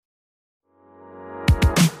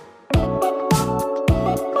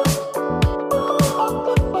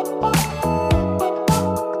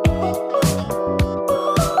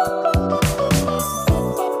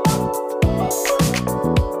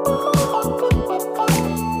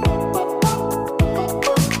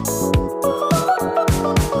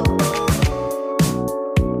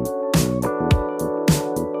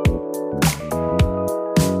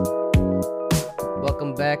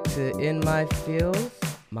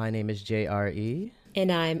My name is JRE,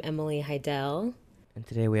 And I'm Emily Heidel. and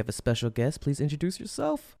today we have a special guest. Please introduce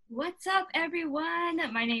yourself. What's up,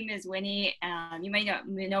 everyone? My name is Winnie. You might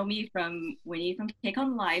know me from Winnie from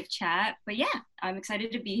KCON Live Chat. But yeah, I'm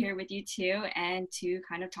excited to be here with you too and to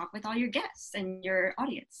kind of talk with all your guests and your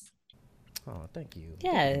audience. Oh, thank you.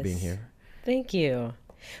 Yes. Thank you for being here. Thank you.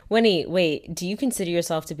 Winnie, wait, do you consider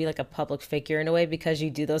yourself to be like a public figure in a way because you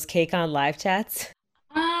do those KCON live chats?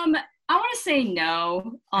 I want to say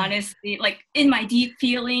no, honestly. Like in my deep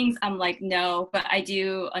feelings, I'm like no, but I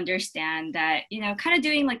do understand that, kind of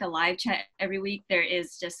doing like the live chat every week, there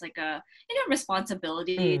is just like a,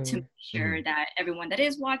 responsibility to make sure that everyone that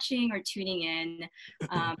is watching or tuning in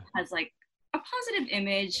has like a positive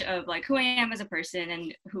image of like who I am as a person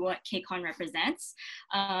and what KCON represents.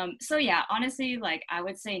 So yeah, honestly, like I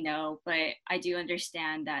would say no, but I do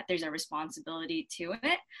understand that there's a responsibility to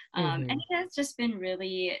it. And it has just been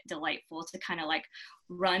really delightful to kind of like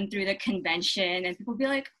run through the convention and people be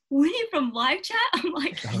like, Winnie from live chat? I'm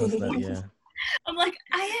like, Yeah. I'm like,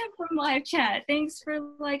 I am from live chat. Thanks for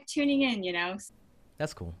like tuning in.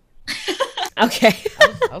 That's cool. Okay.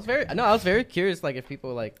 I was very curious, like if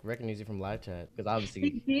people like recognize you from live chat, because obviously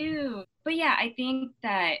They do. But yeah, I think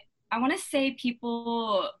that I want to say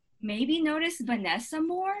people maybe notice Vanessa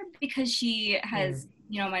more because she has,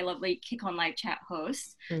 my lovely Kick on Live Chat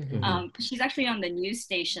host. She's actually on the news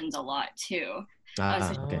stations a lot too. So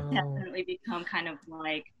she's okay. definitely become kind of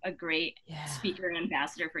like a great speaker and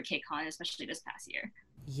ambassador for KCON, especially this past year.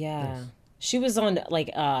 Yeah. Nice. She was on like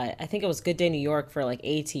I think it was Good Day New York for like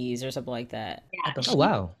ATs or something like that. Yeah, Oh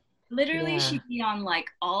wow. literally Yeah. she'd be on like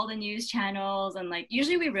all the news channels and like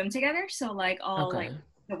usually we room together, so like all like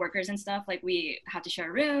the workers and stuff, like we have to share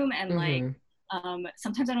a room and like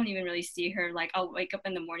sometimes I don't even really see her. Like I'll wake up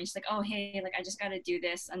in the morning, she's like, oh hey, like I just gotta do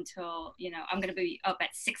this until I'm gonna be up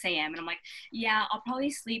at 6 a.m. and I'm like, yeah, I'll probably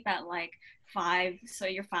sleep at like 5, so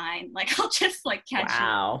you're fine. Like I'll just like catch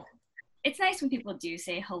you. It's nice when people do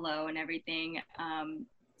say hello and everything.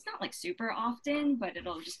 It's not like super often, but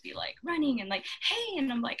it'll just be like running and like, hey,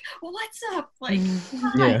 and I'm like, well, what's up? Like,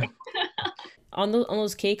 Yeah. On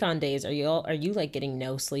those KCON days, are you like getting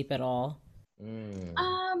no sleep at all?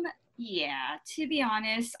 Yeah, to be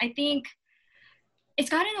honest, I think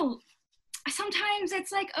it's gotten sometimes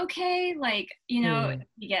it's like, okay, like, you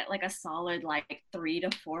get like a solid like 3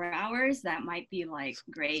 to 4 hours, that might be like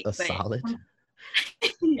great. A but solid.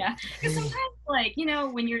 Yeah, because sometimes like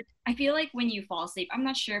I feel like when you fall asleep, I'm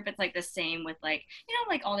not sure if it's like the same with like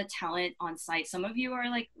like all the talent on site. Some of you are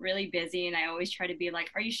like really busy and I always try to be like,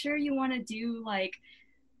 are you sure you want to do like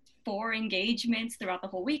 4 engagements throughout the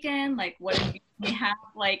whole weekend? Like what if you have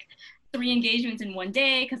like 3 engagements in one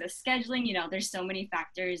day because of scheduling? There's so many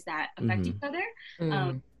factors that affect each other.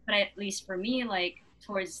 But at least for me, like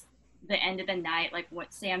towards the end of the night, like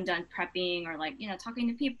say I'm done prepping or like talking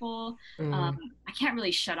to people, I can't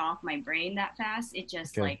really shut off my brain that fast. It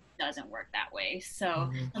just like doesn't work that way.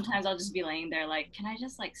 So sometimes I'll just be laying there like, can I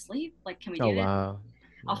just like sleep? Like, can we do this? Wow.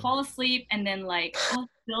 I'll fall asleep and then like I'll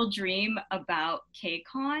still dream about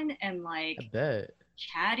KCON and like I bet.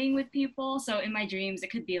 chatting with people. So in my dreams it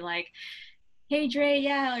could be like, hey Dre,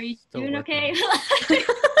 yeah, are you Still doing working. okay?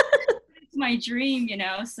 It's my dream,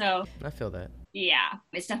 so I feel that. yeah,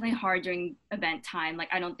 it's definitely hard during event time. Like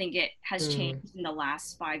I don't think it has changed in the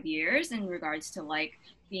last 5 years in regards to like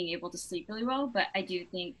being able to sleep really well, but I do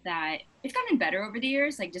think that it's gotten better over the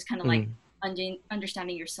years, like just kind of like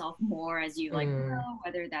understanding yourself more as you like grow,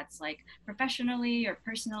 whether that's like professionally or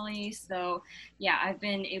personally. So yeah, I've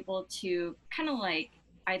been able to kind of like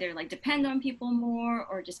either like depend on people more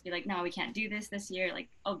or just be like, no, we can't do this year, like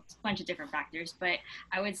a bunch of different factors. But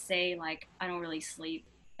I would say like I don't really sleep,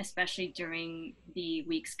 especially during the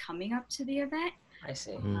weeks coming up to the event. I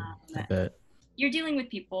see. I bet. You're dealing with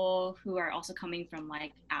people who are also coming from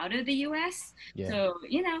like out of the US. Yeah. So,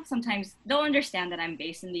 sometimes they'll understand that I'm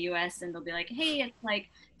based in the US and they'll be like, hey, it's like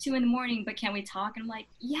 2 a.m, but can we talk? And I'm like,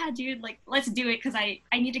 yeah, dude, like let's do it because I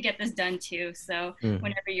need to get this done too. So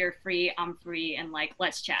whenever you're free, I'm free and like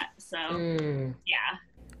let's chat. So yeah.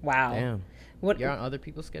 Wow. Damn. You're on other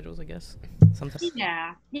people's schedules, I guess. Sometimes.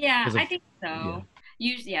 Yeah, I think so.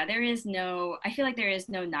 Usually, yeah, I feel like there is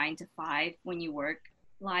no 9 to 5 when you work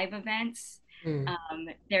live events.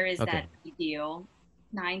 There is that ideal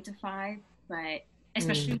 9 to 5, but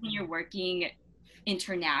especially when you're working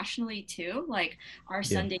internationally too, like our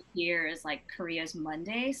Sunday here is like Korea's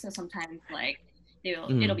Monday, so sometimes like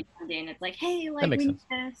it'll be Sunday and it's like, hey, like we need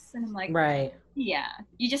this, and I'm like, right, yeah,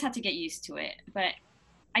 you just have to get used to it. But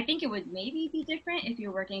I think it would maybe be different if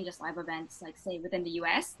you're working just live events, like say within the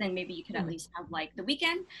US, then maybe you could at least have like the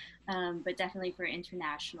weekend. But definitely for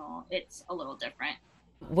international, it's a little different.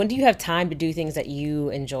 when do you have time to do things that you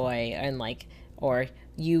enjoy and like, or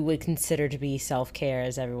you would consider to be self-care,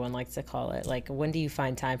 as everyone likes to call it? Like, when do you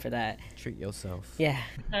find time for that? Treat yourself. Yeah.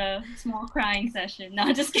 A small crying session.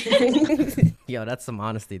 No, just kidding. Yo, that's some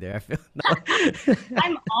honesty there. I feel. No.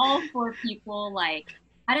 I'm all for people like,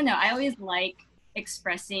 I don't know. I always like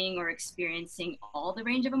expressing or experiencing all the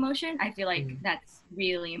range of emotion. I feel like that's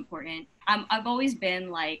really important. I've always been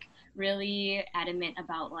like really adamant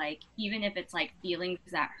about like, even if it's like feelings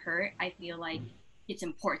that hurt, I feel like it's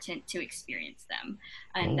important to experience them,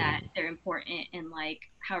 and that they're important in like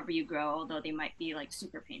however you grow, although they might be like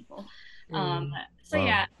super painful. So Wow.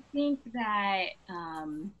 yeah, I think that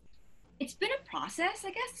it's been a process,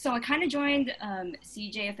 I guess. So I kind of joined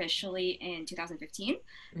CJ officially in 2015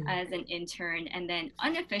 as an intern. And then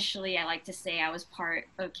unofficially, I like to say I was part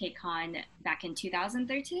of KCON back in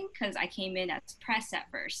 2013 because I came in as press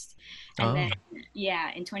at first. And then,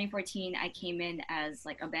 yeah, in 2014, I came in as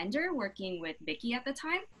like a vendor working with Vicky at the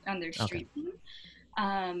time on their street team.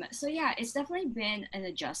 So yeah, it's definitely been an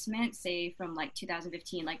adjustment, say from like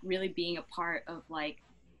 2015, like really being a part of like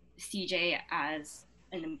CJ as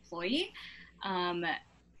an employee.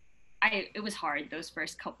 It was hard those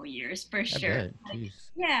first couple years for sure.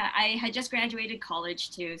 Yeah, I had just graduated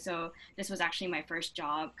college too, so this was actually my first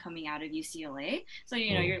job coming out of UCLA. So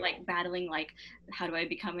you know, you're like battling like, how do I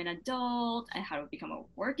become an adult and how do I become a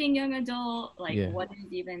working young adult? Like, what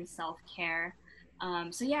is even self-care?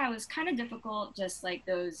 So yeah, it was kind of difficult just like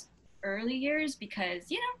those early years because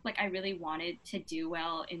you know like I really wanted to do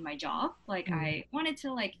well in my job, like I wanted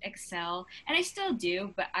to like excel, and I still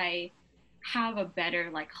do, but I have a better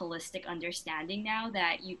like holistic understanding now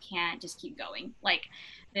that you can't just keep going like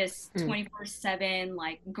this 24/7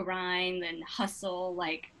 like grind and hustle.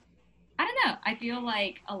 Like I don't know, I feel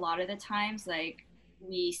like a lot of the times like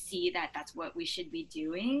we see that that's what we should be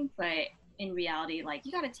doing, but in reality like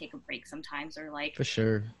you got to take a break sometimes, or like For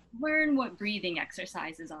sure. learn what breathing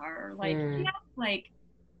exercises are, or like you know like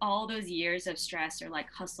all those years of stress or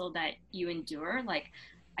like hustle that you endure, like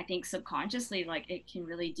I think subconsciously like it can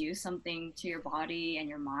really do something to your body and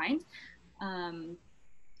your mind.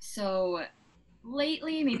 So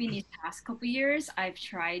lately, maybe in these past couple years, I've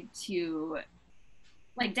tried to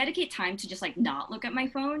like dedicate time to just like not look at my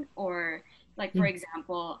phone, or like for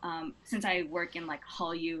example since I work in like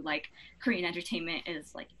Hallyu, like Korean entertainment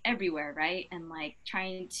is like everywhere, right? And like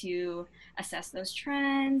trying to assess those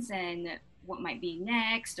trends and what might be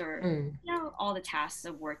next, or you know all the tasks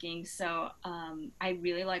of working. So I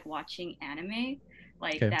really like watching anime.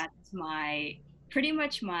 Like that's my pretty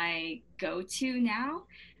much my go-to now,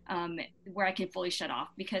 where I can fully shut off,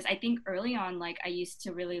 because I think early on like I used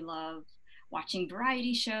to really love watching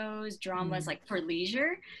variety shows, dramas, like for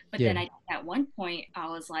leisure. But then at one point I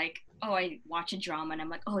was like, oh, I watch a drama and I'm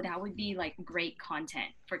like, oh, that would be like great content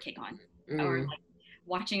for KCON. Or like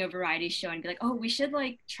watching a variety show and be like, oh, we should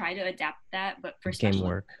like try to adapt that, but for special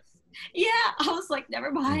work. Yeah, I was like,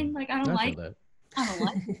 never mind. Like I don't like it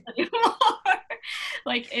anymore.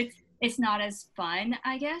 Like it's not as fun,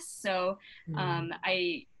 I guess. So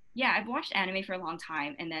I've watched anime for a long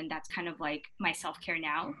time, and then that's kind of like my self-care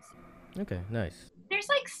now. Okay, nice. There's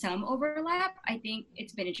like some overlap. I think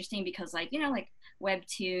it's been interesting because like, you know, like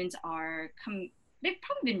webtoons they've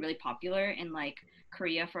probably been really popular in like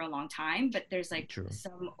Korea for a long time, but there's like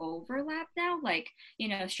some overlap now. Like, you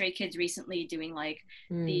know, Stray Kids recently doing like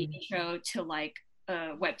the intro to like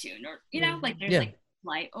a webtoon, or you know, like there's like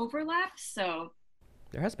light overlap. So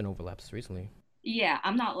there has been overlaps recently. Yeah,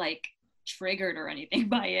 I'm not like triggered or anything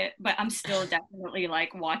by it, but I'm still definitely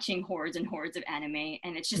like watching hordes and hordes of anime,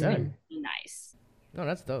 and it's just been really nice. No,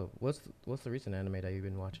 that's dope. What's the recent anime that you've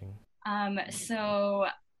been watching? So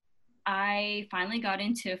I finally got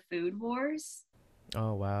into Food Wars.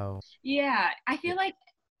 Oh wow. Yeah, I feel like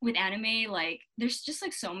with anime, like there's just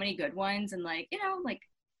like so many good ones, and like, you know, like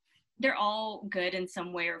they're all good in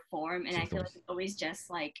some way or form, and I feel like it's always just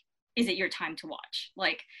like, is it your time to watch?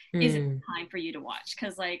 Like, is it time for you to watch?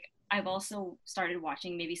 Because like I've also started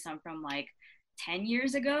watching maybe some from like 10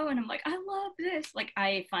 years ago, and I'm like, I love this. Like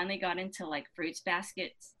I finally got into like Fruits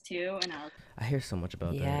Baskets too, and I hear so much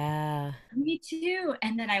about that. Yeah. Me too.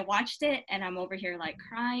 And then I watched it and I'm over here like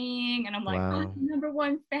crying, and I'm like, oh, I'm the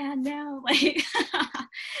 #1 fan now. Like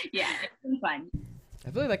yeah, it's been fun.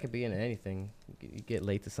 I feel like that could be in anything. You get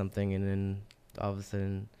late to something and then all of a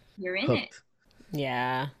sudden you're in hooked. it.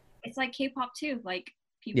 Yeah. It's like K-pop too. Like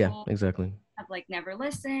people exactly. have like never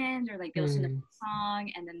listened, or like they listen to the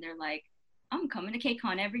song and then they're like, I'm coming to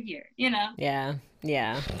KCON every year, you know? Yeah.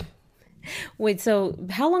 Wait, so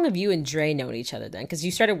how long have you and Dre known each other then? Because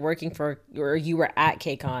you started working or you were at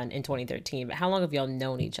KCON in 2013, but how long have y'all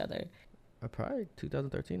known each other? Probably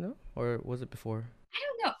 2013, no? Or was it before? I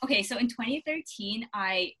don't know. Okay, so in 2013,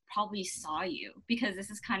 I probably saw you because this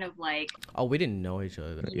is kind of like, Oh, we didn't know each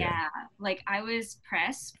other. Yeah. yeah, like I was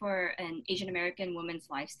press for an Asian American women's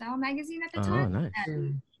lifestyle magazine at the time. Oh, nice.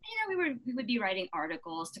 And we would be writing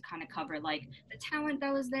articles to kind of cover like the talent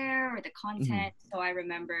that was there or the Hmm. content. So I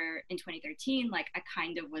remember in 2013, like I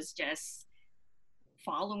kind of was just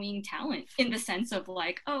following talent in the sense of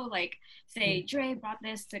like, oh, like say Dre brought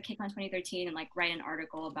this to KCON 2013 and like write an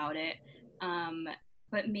article about it. Um,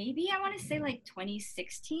 but maybe I want to say like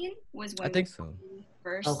 2016 was I when we think so.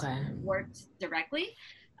 first Okay. worked directly.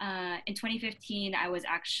 In 2015, I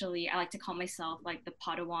like to call myself like the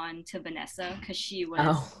Padawan to Vanessa because she was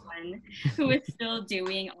Oh. one who was still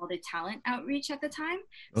doing all the talent outreach at the time.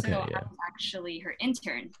 So Okay, I yeah. was actually her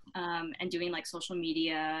intern and doing like social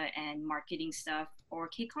media and marketing stuff for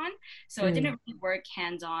KCON. So I didn't really work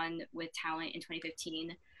hands on with talent in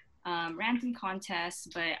 2015. Ran some contests,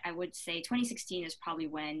 but I would say 2016 is probably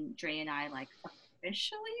when Dre and I like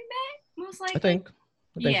officially met, most I likely. think.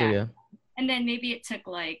 I think so, Yeah. yeah. And then maybe it took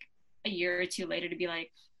like a year or two later to be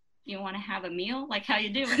like, you want to have a meal? Like, how you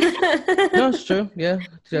doing? No, it's true. Yeah.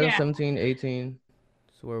 Yeah. 2017, 18.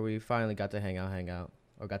 It's where we finally got to hang out,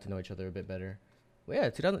 or got to know each other a bit better. Well, yeah,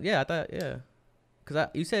 2000. Yeah, I thought, yeah. Because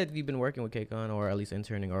you said you've been working with KCON, or at least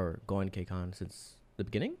interning or going to KCON since the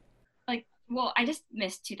beginning? Like, well, I just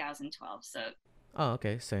missed 2012. So Oh,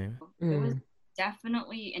 okay. Same. it was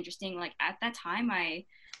definitely interesting. Like, at that time, I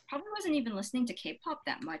probably wasn't even listening to K pop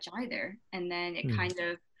that much either. And then it Hmm. kind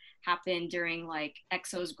of happened during like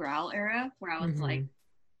EXO's Growl era where I was like,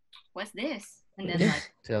 what's this? And then, Yeah.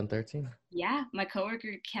 like, 2013. yeah, my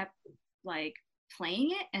coworker kept like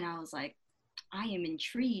playing it, and I was like, I am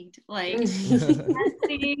intrigued. Like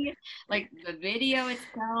seeing like the video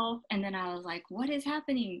itself, and then I was like, what is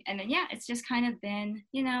happening? And then yeah, it's just kind of been,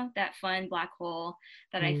 that fun black hole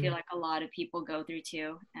that I feel like a lot of people go through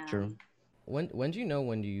too. True. When do you know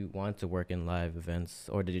when you want to work in live events,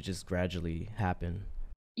 or did it just gradually happen?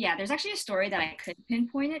 Yeah, there's actually a story that I could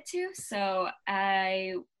pinpoint it to. So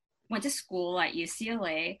I went to school at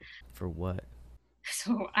UCLA. For what?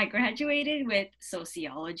 So I graduated with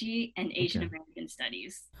sociology and Asian Okay. American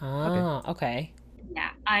studies. Okay. Ah, okay. Yeah,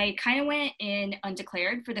 I kind of went in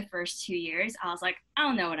undeclared for the first 2 years. I was like, I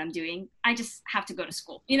don't know what I'm doing. I just have to go to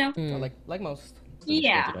school. Oh, like most. So just go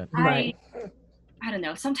Yeah, through that. I Right. I don't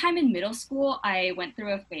know. Sometime in middle school, I went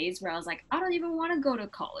through a phase where I was like, I don't even want to go to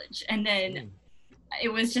college. And then Mm. it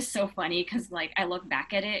was just so funny because like I look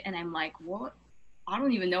back at it and I'm like, what? I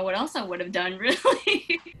don't even know what else I would have done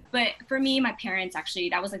really. But for me, my parents actually,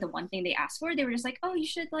 that was like the one thing they asked for. They were just like, oh, you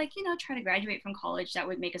should like, try to graduate from college. That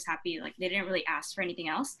would make us happy. Like they didn't really ask for anything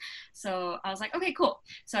else. So I was like, okay, cool.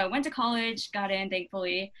 So I went to college, got in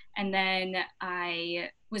thankfully. And then I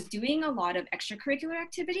was doing a lot of extracurricular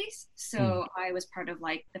activities. Mm. So I was part of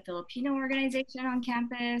like the Filipino organization on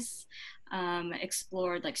campus,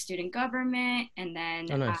 explored like student government. And then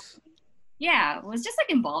Oh, nice. yeah, was just like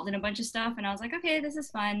involved in a bunch of stuff. And I was like, okay, this is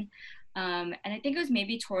fun. And I think it was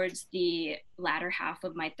maybe towards the latter half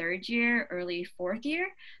of my third year, early fourth year.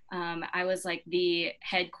 I was like the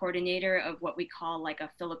head coordinator of what we call like a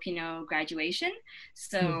Filipino graduation.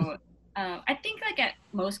 So I think like at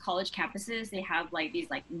most college campuses, they have like these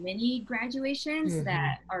like mini graduations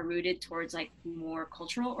that are rooted towards like more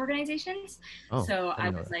cultural organizations. Oh, So I I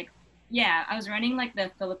didn't know was that. like, yeah, I was running like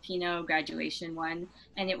the Filipino graduation one,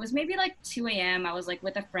 and it was maybe like 2 a.m. I was like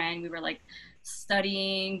with a friend. We were like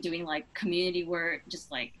studying, doing like community work,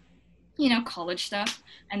 just like, college stuff.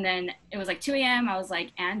 And then it was like 2 a.m. I was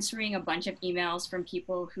like answering a bunch of emails from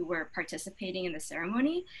people who were participating in the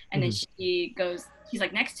ceremony. And then Hmm. she's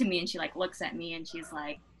like next to me and she like looks at me and she's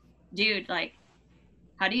like, dude, like,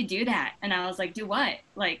 how do you do that? And I was like, do what?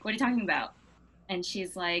 Like, what are you talking about? And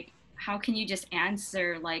she's like, how can you just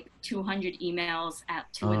answer like 200 emails at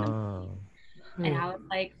 2 in the morning? Oh. And I was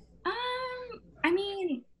like, I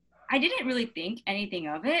mean, I didn't really think anything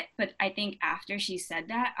of it, but I think after she said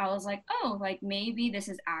that, I was like, oh, like maybe this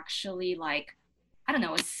is actually like, I don't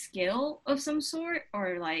know, a skill of some sort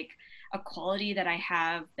or like a quality that I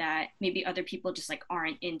have that maybe other people just like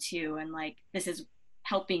aren't into. And like, this is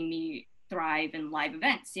helping me thrive in live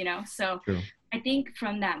events? So True. I think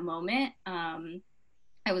from that moment,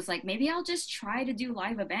 I was like, maybe I'll just try to do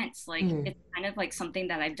live events. Like, it's kind of like something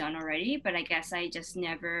that I've done already, but I guess I just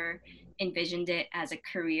never envisioned it as a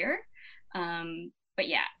career. But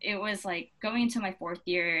yeah, it was like going into my fourth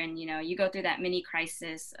year, and you go through that mini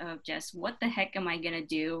crisis of just what the heck am I gonna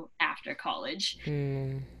do after college?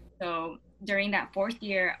 So during that 4th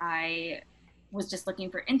year, I was just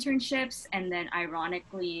looking for internships, and then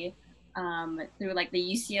ironically, through like the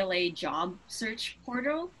UCLA job search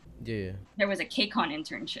portal. Yeah. There was a KCON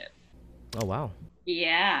internship. Oh wow.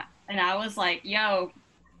 Yeah. And I was like, yo,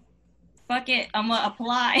 fuck it, I'm gonna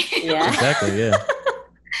apply. Yeah. Exactly. Yeah.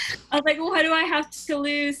 I was like, well, what do I have to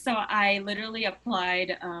lose? So I literally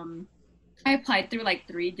applied. I applied through like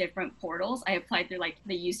 3 different portals. I applied through like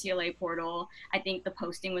the UCLA portal. I think the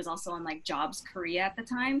posting was also on like Jobs Korea at the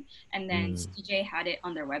time, and then Mm. CJ had it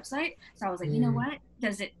on their website. So I was like, you know Mm. what?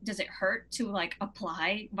 Does it hurt to like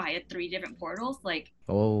apply via 3 different portals? Like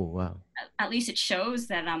Oh wow. at least it shows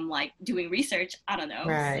that I'm like doing research. I don't know. So,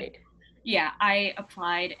 Right. yeah, I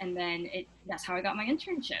applied, and then that's how I got my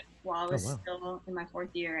internship while I Oh was wow. still in my 4th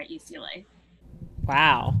year at UCLA.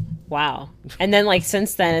 Wow. Wow. And then like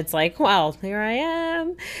since then it's like, well, here I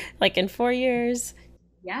am, like in 4 years.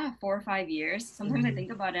 Yeah, 4 or 5 years. Sometimes I Mhm.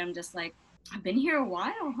 think about it, I'm just like, I've been here a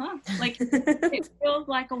while, huh? Like it feels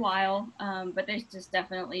like a while, but there's just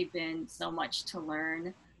definitely been so much to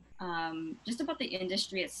learn, just about the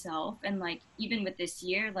industry itself, and like even with this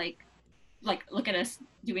year, like look at us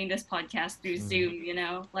doing this podcast through Mm.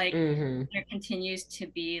 Zoom, like Hmm. there continues to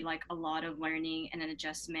be like a lot of learning and an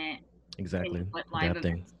adjustment in Exactly. what live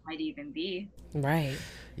Adapting. events might even be. Right.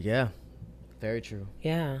 Yeah. Very true.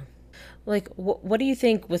 Yeah. Like, what do you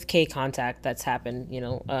think with K Contact that's happened,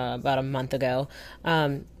 about a month ago?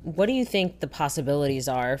 What do you think the possibilities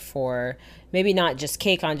are for maybe not just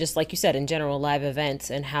KCON, just like you said, in general, live events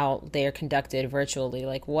and how they are conducted virtually?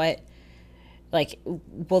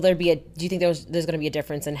 Will there be do you think there's going to be a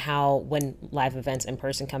difference in how when live events in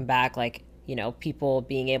person come back, like, people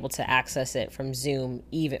being able to access it from Zoom,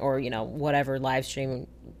 even, or, whatever live stream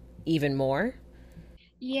even more?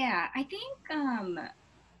 Yeah, I think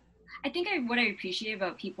what I appreciate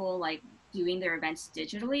about people like doing their events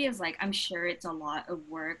digitally is like I'm sure it's a lot of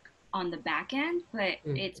work on the back end, but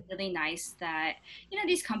it's really nice that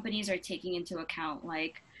these companies are taking into account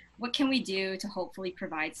like what can we do to hopefully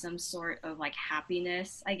provide some sort of like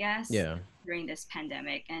happiness, I guess, Yeah. during this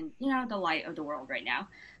pandemic and the light of the world right now.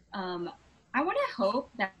 Um, I want to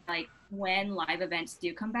hope that like when live events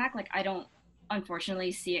do come back, like I don't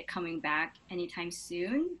unfortunately see it coming back anytime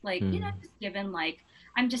soon. Like Mm. just given like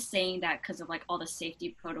I'm just saying that because of like all the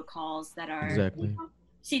safety protocols that are Exactly.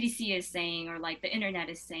 CDC is saying or like the internet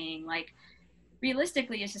is saying. Like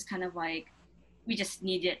realistically, it's just kind of like we just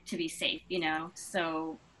need it to be safe,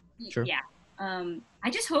 So Sure. yeah, I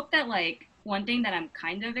just hope that like one thing that I'm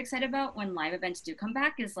kind of excited about when live events do come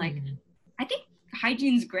back is like Mhm. I think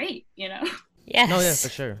hygiene's great. No, yeah, for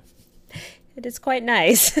Yes, sure. it is quite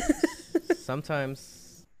nice.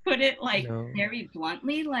 Sometimes, Put it you like know, very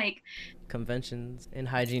bluntly, like conventions and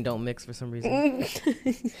hygiene don't mix for some reason.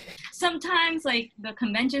 sometimes like the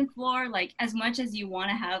convention floor, like as much as you want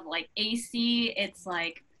to have like AC, it's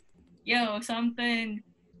like, yo, something,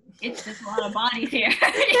 it's just a lot of bodies here.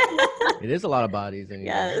 It is a lot of bodies, and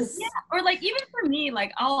Yeah, Yes. or like even for me,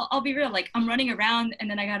 like I'll be real, like I'm running around and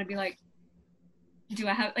then I gotta be like, do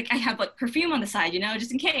I have like I have like perfume on the side,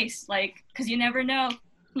 just in case, like because you never know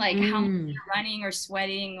like how much Mm. you're running or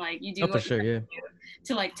sweating, like you oh, do for what you sure, have yeah. to do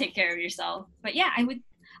to like take care of yourself. But yeah, I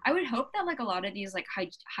would hope that like a lot of these like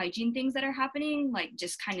hygiene things that are happening like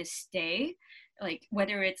just kind of stay, like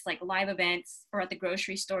whether it's like live events or at the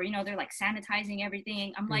grocery store, they're like sanitizing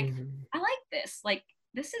everything. I'm like, Mhm. I like this, like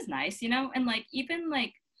this is nice, and like even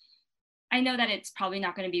like I know that it's probably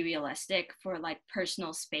not going to be realistic for like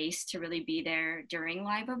personal space to really be there during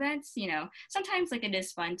live events. Sometimes like it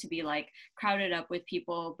is fun to be like crowded up with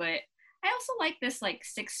people, but I also like this like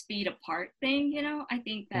 6 feet apart thing. I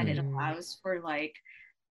think that it Mm. Mm. allows for like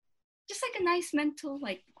just like a nice mental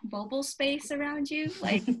like bubble space around you.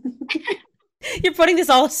 Like, You're putting this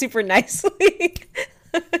all super nicely.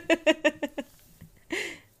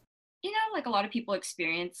 like a lot of people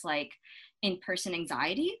experience like in-person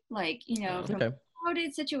anxiety, like, Yeah. from Okay.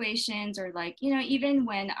 crowded situations or like, even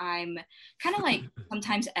when I'm kind of like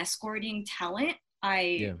sometimes escorting talent, I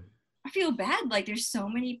Yeah. I feel bad. Like there's so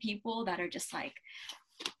many people that are just like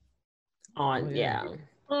Oh On, yeah. yeah.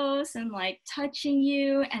 close and like touching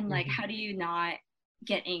you, and like Mhm. how do you not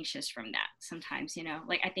get anxious from that sometimes,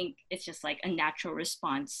 like I think it's just like a natural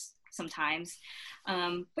response sometimes.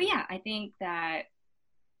 But yeah, I think that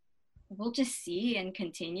we'll just see and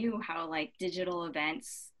continue how like digital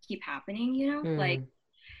events keep happening, like Mm.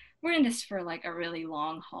 we're in this for like a really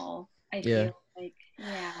long haul, I Yeah. feel like.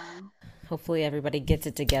 Yeah. Hopefully everybody gets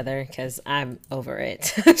it together because I'm over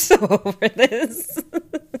it. I'm so over this.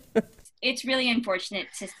 It's really unfortunate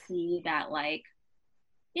to see that like,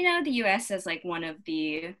 the US is like one of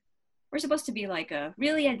the we're supposed to be like a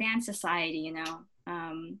really advanced society,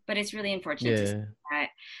 but it's really unfortunate to see Yeah. that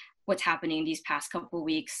what's happening these past couple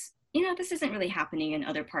weeks this isn't really happening in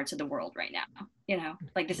other parts of the world right now.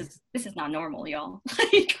 Like this is not normal, y'all.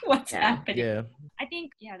 Like what's Yeah. happening? Yeah. I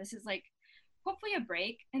think, yeah, this is like hopefully a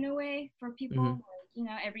break in a way for people. Mm-hmm.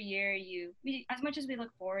 Like, every year we as much as we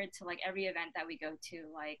look forward to like every event that we go to,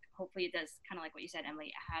 like hopefully it does kind of like what you said,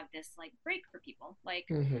 Emily, have this like break for people, like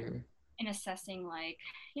Mm-hmm. in assessing like,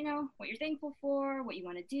 what you're thankful for, what you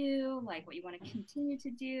want to do, like what you want to continue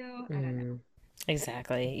to do. I don't know. Mm.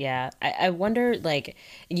 Exactly. Yeah. I wonder, like,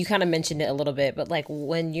 you kind of mentioned it a little bit, but like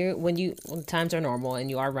when times are normal and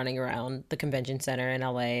you are running around the convention center in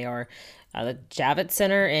LA or the Javits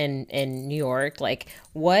Center in New York, like,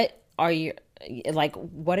 what are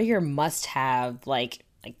your must have, like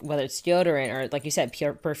whether it's deodorant or like you said,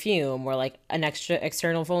 pure perfume or like an extra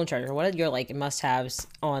external phone charger? What are your like must haves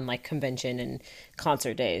on like convention and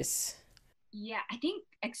concert days? Yeah, I think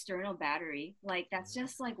external battery, like that's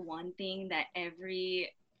just like one thing that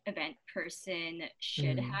every event person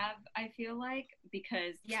should Mm. have, I feel like,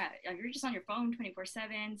 because yeah, you're just on your phone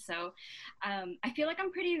 24/7. So I feel like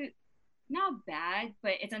I'm pretty not bad,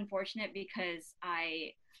 but it's unfortunate because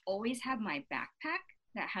I always have my backpack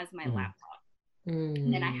that has my Mm-hmm. laptop.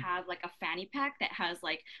 And then I Mm. have like a fanny pack that has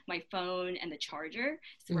like my phone and the charger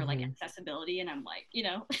for like Mm-hmm. accessibility. And I'm like,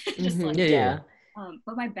 just like, Mm-hmm. Yeah. Yeah. Yeah.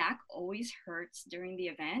 but my back always hurts during the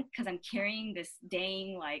event because I'm carrying this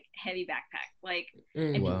dang like heavy backpack. Like, and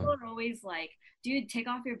Mm. people Wow. are always like, dude, take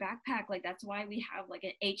off your backpack. Like, that's why we have like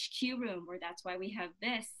an HQ room, or that's why we have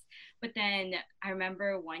this. But then I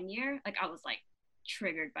remember one year, like, I was like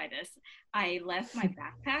triggered by this. I left my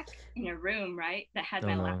backpack in a room, right, that had Oh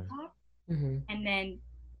my no. laptop. Mm-hmm. And then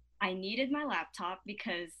I needed my laptop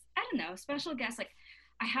because I don't know, special guests, like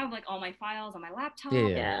I have like all my files on my Yeah. laptop or Yeah.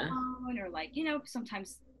 my Yeah. phone, or like,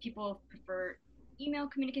 sometimes people prefer email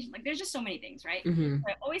communication. Like there's just so many things, right? Mm-hmm. So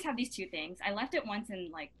I always have these two things. I left it once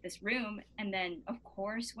in like this room, and then of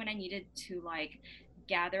course when I needed to like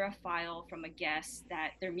gather a file from a guest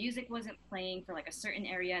that their music wasn't playing for like a certain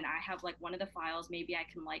area, and I have like one of the files, maybe I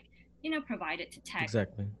can like, provide it to tech.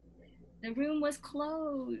 Exactly. The room was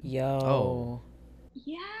closed. Oh, Yo.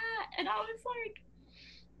 Yeah, and I was like,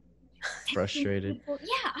 texting frustrated. people.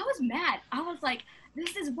 Yeah, I was mad. I was like,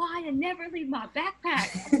 this is why I never leave my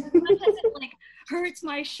backpack. Because it like hurts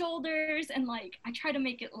my shoulders, and like I try to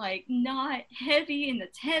make it like not heavy, and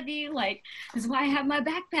it's heavy. Like this is why I have my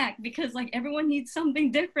backpack, because like everyone needs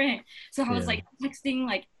something different. So I was Yeah. like texting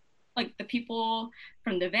like the people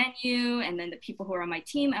from the venue, and then the people who are on my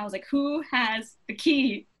team. I was like, who has the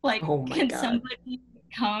key? Like, Oh my can God. somebody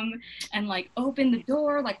come and like open the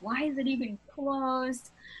door? Like, why is it even closed?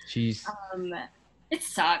 She's. um it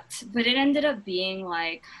sucked, but it ended up being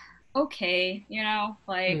like okay,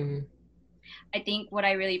 like Mm. I think what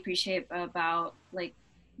I really appreciate about like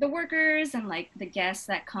the workers and like the guests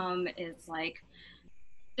that come is like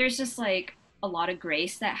there's just like a lot of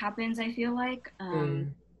grace that happens, I feel like.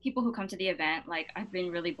 Mm. People who come to the event, like I've been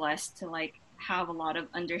really blessed to like have a lot of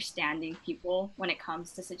understanding people when it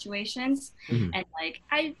comes to situations. Mhm. And like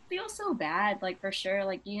I feel so bad, like for sure,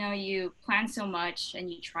 like you plan so much and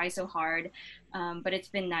you try so hard, but it's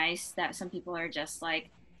been nice that some people are just like,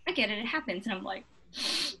 I get it, it happens. And I'm like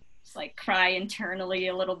just like cry internally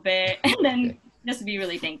a little bit and then Okay. just be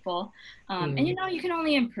really thankful. And Mm. you can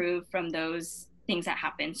only improve from those things that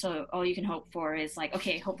happen. So all you can hope for is like,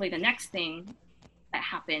 okay, hopefully the next thing that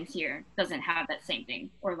happens here doesn't have that same thing,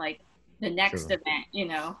 or like the next True.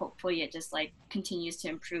 event, hopefully it just like continues to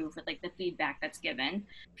improve with like the feedback that's given. I'm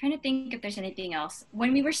trying to think if there's anything else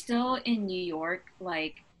when we were still in New York,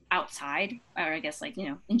 like outside, or I guess like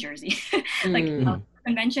in Jersey, like Mm. Mhm.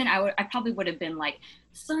 convention, I probably would have been like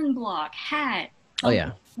sunblock, hat, Oh coat,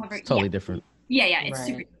 yeah. whatever. It's Yeah, totally different. yeah, it's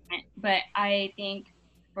super Right. different. But I think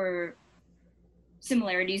for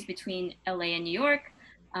similarities between LA and New York.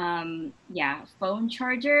 Yeah, phone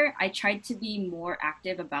charger. I tried to be more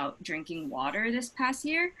active about drinking water this past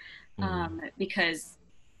year, Mm. because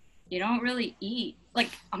you don't really eat. Like,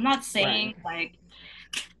 I'm not Right. saying like,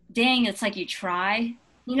 dang, it's like you try.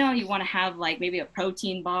 You want to have like maybe a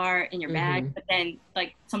protein bar in your bag, Mm-hmm. but then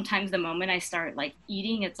like sometimes the moment I start like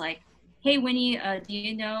eating, it's like, hey, Winnie, do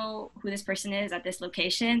you know who this person is at this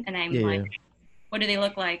location? And I'm Yeah. like, Yeah. what do they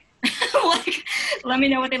look like? Like, let me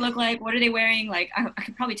know what they look like. What are they wearing? Like, I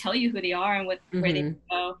could probably tell you who they are and where they Mm-hmm.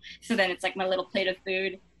 go. So then it's like my little plate of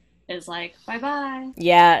food is like, bye bye.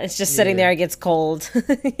 Yeah, it's just sitting Yeah. there. It gets cold.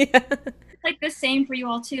 Yeah. It's like the same for you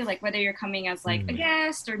all too. Like whether you're coming as like a Mm.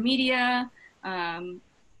 guest or media, um,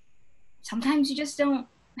 sometimes you just don't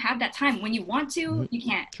have that time. When you want to, Mhm. you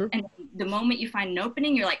can't. True. And the moment you find an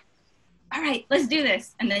opening, you're like, all right, let's do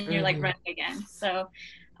this. And then you're like Mm-hmm. running again. So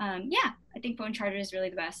Yeah, I think phone charger is really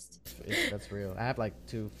the best. That's real. I have like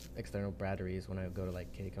two external batteries when I go to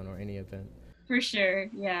like KCON or any event. For sure.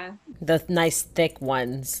 Yeah. The nice thick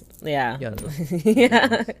ones. Yeah. Yeah, the big Yeah.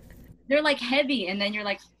 ones. They're like heavy, and then you're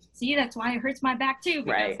like, see, that's why it hurts my back too,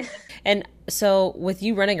 because Right. And so with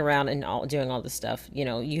you running around and doing all this stuff,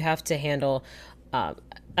 you have to handle, um,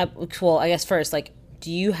 well, I guess first, like,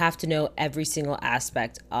 do you have to know every single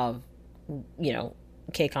aspect of, you know,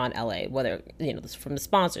 KCON LA, whether, from the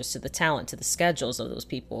sponsors to the talent to the schedules of those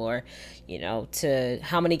people, or, to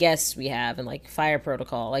how many guests we have and like fire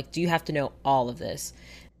protocol? Like, do you have to know all of this?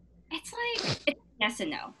 it's like it's yes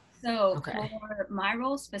and no. So Okay. for my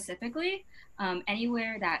role specifically,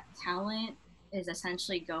 anywhere that talent is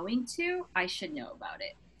essentially going to, I should know about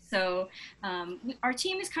it. So our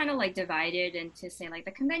team is kind of like divided into, say, like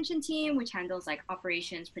the convention team, which handles like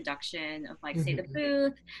operations, production of like, say, the Mm-hmm.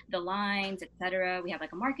 booth, the lines, etc. We have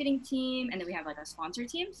like a marketing team, and then we have like a sponsor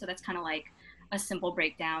team. So that's kind of like a simple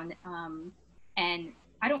breakdown. And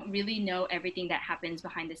I don't really know everything that happens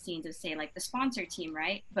behind the scenes of, say, like the sponsor team,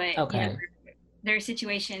 right? But Okay. there are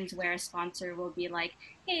situations where a sponsor will be like,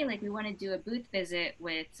 hey, like we want to do a booth visit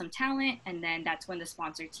with some talent, and then that's when the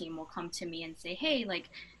sponsor team will come to me and say, hey, like,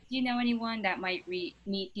 do you know anyone that might meet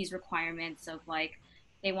these requirements of like,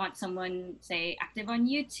 they want someone, say, active on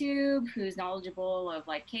YouTube who's knowledgeable of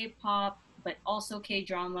like K-pop but also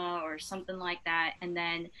K-drama or something like that. And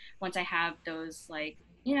then once I have those like,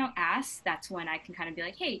 asks, that's when I can kind of be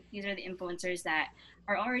like, hey, these are the influencers that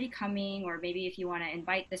are already coming, or maybe if you want to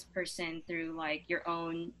invite this person through like your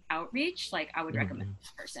own outreach, like I would recommend Mm-hmm.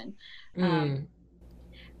 this person. um, Mm.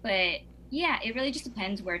 but yeah, it really just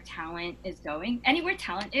depends where talent is going. Anywhere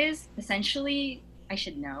talent is, essentially, I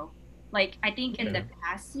should know. Like, I think in the Okay.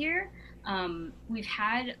 past year, we've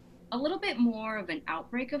had a little bit more of an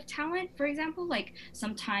outbreak of talent. For example, like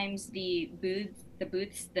sometimes the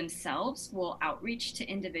booths themselves will outreach to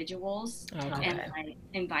individuals and Okay. like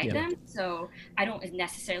invite Yeah. them. So I don't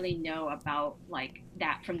necessarily know about like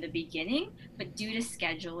that from the beginning, but due to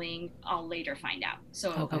scheduling, I'll later find out.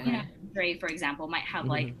 So, Okay. Dre, for example, might have Mm-hmm.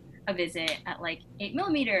 like a visit at like 8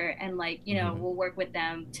 millimeter, and like, Mm-hmm. we'll work with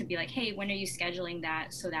them to be like, hey, when are you scheduling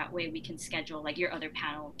that? So that way we can schedule like your other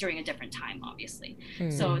panel during a different time, obviously.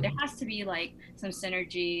 So there Mm. has to be like some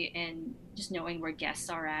synergy in just knowing where guests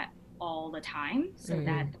are at all the time, so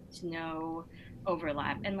that Mm. there's no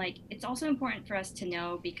overlap. And like, it's also important for us to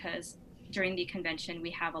know because during the convention we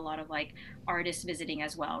have a lot of like artists visiting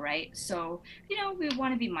as well, right? So we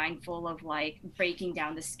want to be mindful of like breaking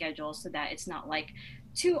down the schedule so that it's not like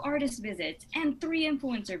two artist visits and three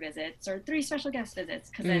influencer visits or three special guest visits,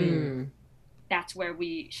 because then Mm-hmm. Mm. that's where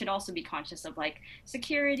we should also be conscious of like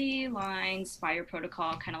security lines, fire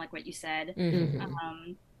protocol, kind of like what you said. Mm-hmm.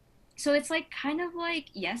 um, so it's like kind of like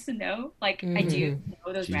yes and no. Like I do Mm-hmm.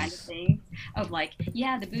 know those random Jeez. things of like,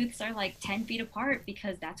 yeah, the booths are like 10 feet apart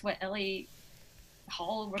because that's what LA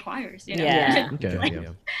Hall requires, Yeah. Okay. like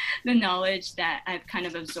Yeah. the knowledge that I've kind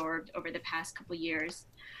of absorbed over the past couple years.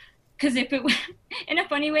 Because if it were, in a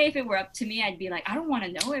funny way, if it were up to me, I'd be like, I don't want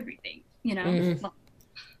to know everything, Mm.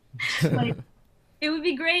 like it would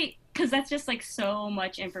be great because that's just like so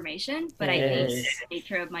much information. But It I think is. the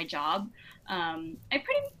nature of my job, I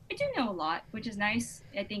do know a lot, which is nice.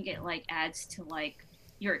 I think it like adds to like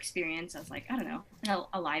your experience as like, I don't know,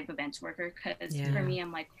 a live events worker. Because for Yeah. me,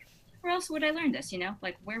 I'm like, where else would I learn this?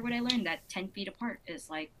 Like where would I learn that 10 feet apart is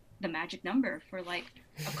like the magic number for like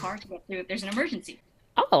a car to get through if there's an emergency.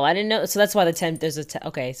 Oh, I didn't know. So that's why there's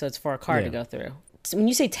okay, so it's for a car to Yeah. go through. So when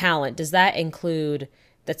you say talent, does that include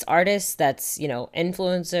that's artists, that's,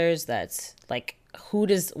 influencers, that's like what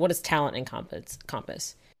does talent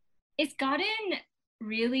encompass? It's gotten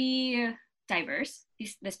really diverse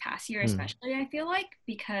this past year, Mm. especially, I feel like,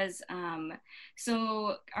 because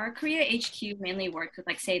so our Korea HQ mainly worked with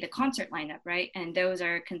like, say, the concert lineup, right? And those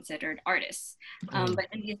are considered artists. Mm. But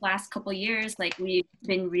in these last couple years, like we've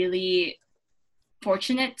been really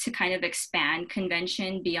fortunate to kind of expand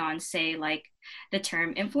convention beyond, say, like the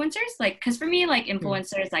term influencers. Like, because for me, like Mm.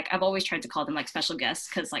 influencers, like I've always tried to call them like special guests,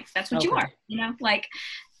 because like that's what you are, Okay. like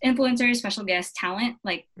influencers, special guest, talent.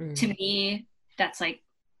 Like to Mm. me, that's like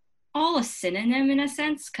all a synonym in a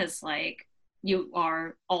sense, because like you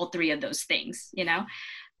are all three of those things.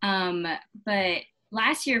 um, but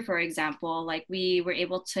last year, for example, like we were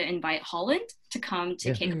able to invite Holland to come to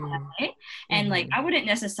Yeah. Mm. KCON, and like Mm. I wouldn't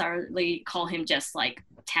necessarily call him just like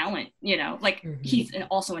talent. Like Mm. he's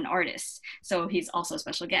also an artist, so he's also a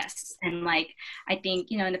special guest. And like I think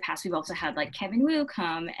in the past we've also had like Kevin Wu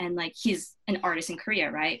come, and like he's an artist in Korea,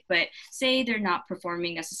 right? But say they're not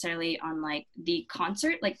performing necessarily on like the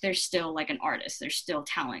concert, like they're still like an artist. There's still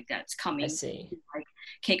talent that's I coming see. like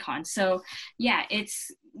KCON. So yeah,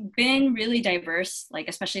 it's been really diverse, like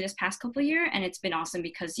especially this past couple of years, and it's been awesome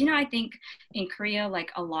because I think in Korea,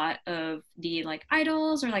 like a lot of the like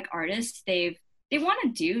idols or like artists, they want to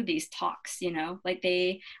do these talks, like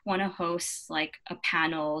they want to host like a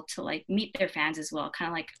panel to like meet their fans as well, kind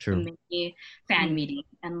of like a True. mini fan Mm. meeting,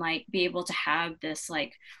 and like be able to have this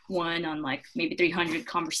like one on like maybe 300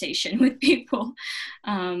 conversation with people.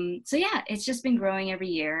 So yeah, it's just been growing every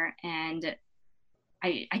year, and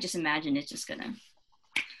I just imagine it's just gonna, I don't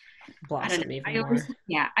know. Blossom even I always, more.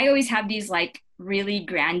 yeah, I always have these like really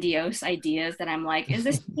grandiose ideas that I'm like, is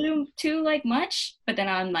this too like much? But then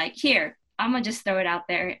I'm like, here, I'm gonna just throw it out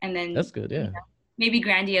there, and then That's good. Yeah, maybe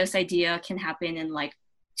grandiose idea can happen in like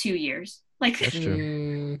 2 years. Like, that's true.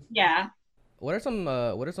 Mm. yeah. What are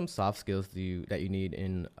some soft skills that you need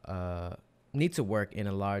in need to work in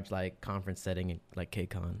a large like conference setting like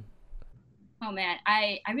KCON? Oh man,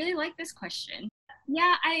 I really like this question.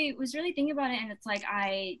 Yeah, I was really thinking about it, and it's like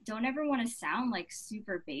I don't ever want to sound like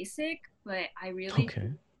super basic, but I really Okay.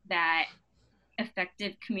 think that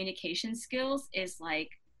effective communication skills is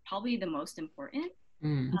like probably the most important.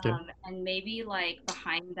 Mm. Okay. And maybe like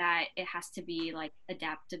behind that, it has to be like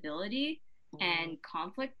adaptability and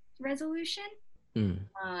conflict resolution. Mm.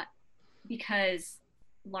 Uh, because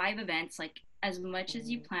live events, like as much as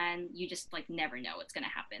you plan, you just like never know what's gonna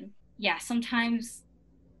happen. Yeah, sometimes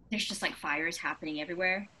there's just like fires happening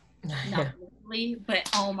everywhere, not literally, but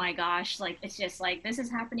oh my gosh, like it's just like this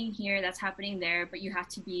is happening here, that's happening there, but you have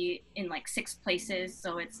to be in like 6 places.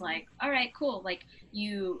 So it's like, all right, cool. Like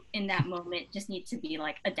you in that moment just need to be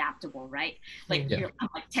like adaptable, right? Like Mm. Yeah. I'm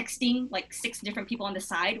like texting like 6 different people on the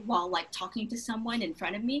side while like talking to someone in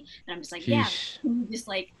front of me. And I'm just like, yeah, Sheesh. can you just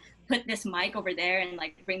like put this mic over there and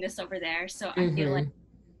like bring this over there? So I feel like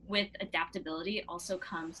Mm-hmm. with adaptability also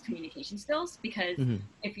comes communication skills, because Hmm.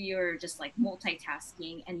 if you're just like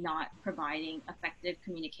multitasking and not providing effective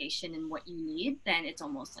communication and what you need, then it's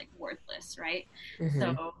almost like worthless, right? Mm-hmm.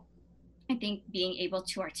 So I think being able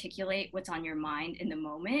to articulate what's on your mind in the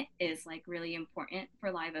moment is like really important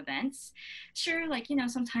for live events. Sure, like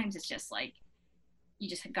sometimes it's just like you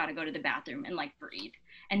just got to go to the bathroom and like breathe,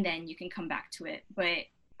 and then you can come back to it. But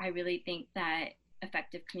I really think that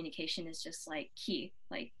effective communication is just like key.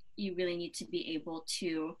 Like you really need to be able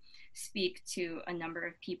to speak to a number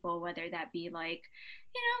of people, whether that be like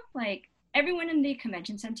like everyone in the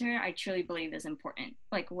convention center, I truly believe is important.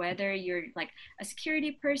 Like whether you're like a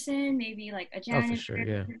security person, maybe like a Oh, for janitor, sure.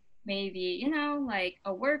 Yeah. maybe like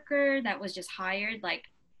a worker that was just hired, like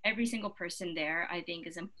every single person there I think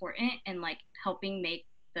is important and like helping make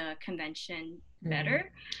the convention Mm.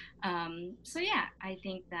 better. So yeah, I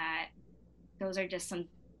think that those are just some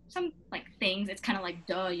like things. It's kind of like,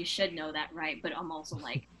 duh, you should know that, right? But I'm also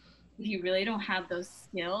like, if you really don't have those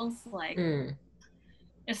skills, like Mm.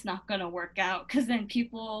 it's not gonna work out, because then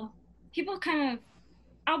people kind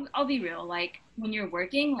of, I'll be real, like when you're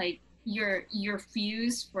working, like your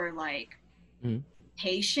fuse for like Mm.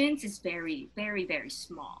 patience is very very very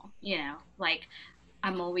small, like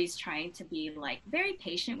I'm always trying to be like very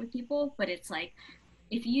patient with people, but it's like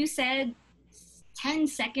if you said 10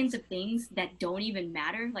 seconds of things that don't even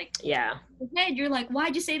matter, like Yeah. head, you're like,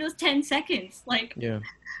 why'd you say those 10 seconds? Like, Yeah.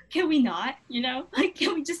 can we not, like,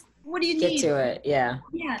 can we just, what do you Get need? to it. Yeah.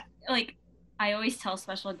 Yeah, like I always tell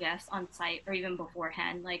special guests on site or even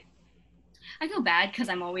beforehand, like I feel bad because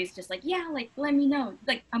I'm always just like, yeah, like let me know.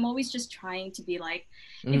 Like I'm always just trying to be like,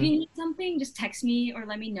 if you Mm. need something, just text me or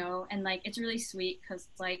let me know. And like it's really sweet because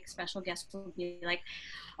like special guests will be like,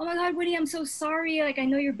 oh my God, Winnie, I'm so sorry. Like I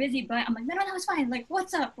know you're busy, but I'm like, no, no, no, it's fine. Like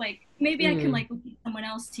what's up? Like maybe I can Mm. like lead someone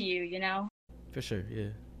else to you, For sure. Yeah.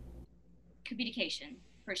 Communication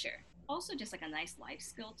for sure. Also just like a nice life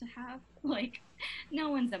skill to have. Like no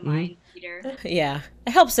one's a Hmm. mind reader. Yeah.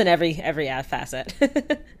 It helps in every facet.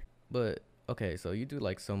 But okay, so you do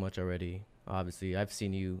like so much already. Obviously, I've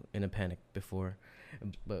seen you in a panic before.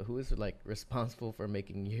 But who is like responsible for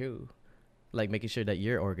making you like making sure that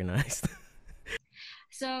you're organized?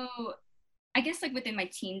 So I guess like within my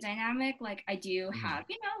team dynamic, like I do Hmm. have,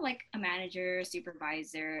 like a manager,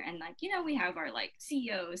 supervisor, and like, we have our like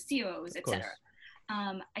CEOs, COOs, Of etc.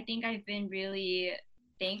 course. I think I've been really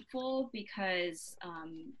thankful because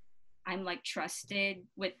I'm like trusted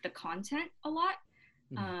with the content a lot.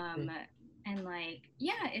 Hmm. Um, and like,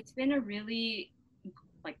 yeah, it's been a really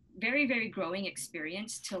like very, very growing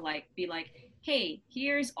experience to like be like, hey,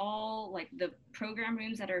 here's all like the program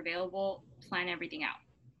rooms that are available, plan everything out.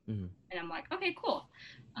 Hmm. And I'm like, okay, cool.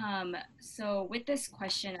 So with this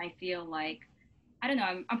question, I feel like, I don't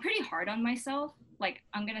know, I'm pretty hard on myself. Like,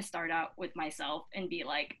 I'm going to start out with myself and be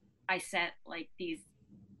like, I set like these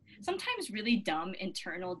sometimes really dumb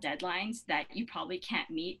internal deadlines that you probably can't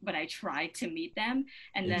meet, but I try to meet them.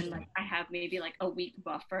 And then like Interesting. I have maybe like a week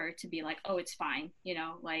buffer to be like, oh, it's fine, you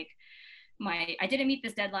know, like my I didn't meet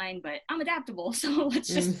this deadline, but I'm adaptable, so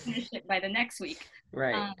let's just Mm, finish it by the next week.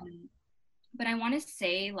 right. But I want to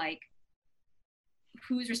say like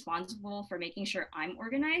who's responsible for making sure I'm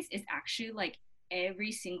organized is actually like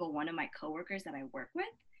every single one of my coworkers that I work with.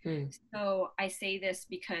 Mm, So I say this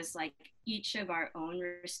because like each of our own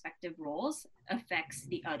respective roles affects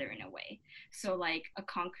the other in a way. So like a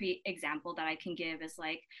concrete example that I can give is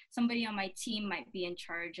like somebody on my team might be in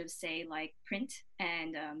charge of say like print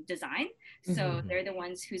and design. So mhm, Hmm. they're the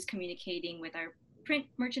ones who's communicating with our print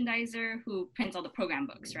merchandiser who prints all the program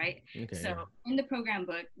books, right? Okay. So Yeah. in the program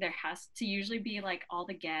book, there has to usually be like all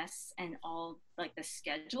the guests and all like the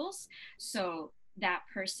schedules. So that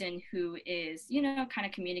person who is, you know, kind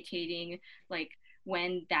of communicating like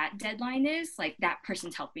when that deadline is, like that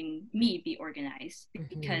person's helping me be organized.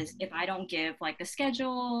 mhm. Because if I don't give like the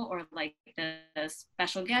schedule or like the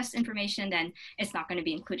special guest information, then it's not going to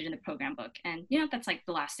be included in the program book. And, you know, that's like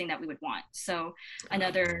the last thing that we would want. So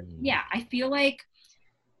another, Mm. yeah, I feel like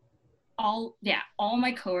all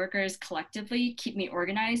my coworkers collectively keep me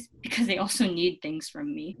organized because they also need things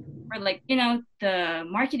from me, or like, you know, the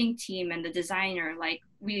marketing team and the designer, like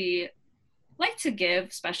we like to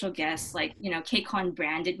give special guests like, you know, KCON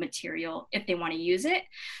branded material if they want to use it.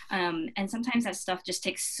 And sometimes that stuff just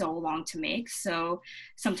takes so long to make, so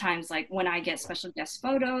sometimes like when I get special guest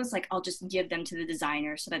photos, like I'll just give them to the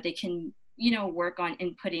designer so that they can, you know, work on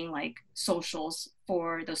inputting like socials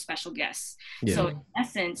for those special guests. Yeah. So in Mm,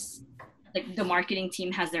 essence, like the marketing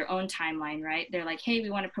team has their own timeline, right? They're like, hey, we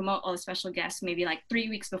want to promote all the special guests maybe like 3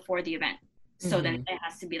 weeks before the event. So then mhm. it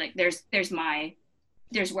has to be like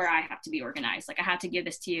there's where I have to be organized. Like I have to give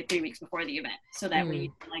this to you 3 weeks before the event so that way you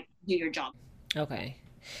Mm, can like do your job. okay.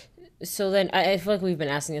 So then I feel like we've been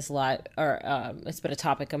asking this a lot, or it's been a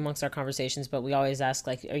topic amongst our conversations, but we always ask,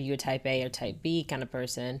 like, are you a type A or type B kind of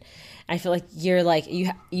person? I feel like you're like,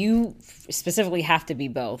 you specifically have to be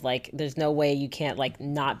both. Like, there's no way you can't, like,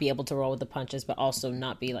 not be able to roll with the punches, but also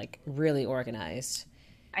not be, like, really organized.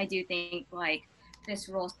 I do think like this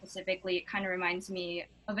role specifically, it kind of reminds me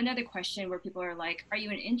of another question where people are like, are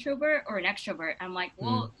you an introvert or an extrovert? I'm like,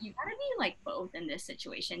 Mm. well, you gotta be like both in this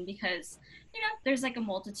situation because, you know, there's like a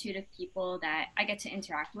multitude of people that I get to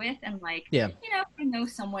interact with. And like, Yeah. you know, I know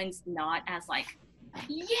someone's not as like,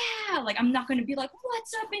 yeah, like I'm not gonna be like,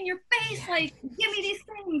 what's up in your face? Like, give me these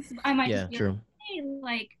things. I might just Yeah. be like, True. hey,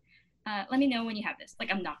 like, let me know when you have this.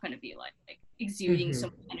 Like, I'm not gonna be like exuding so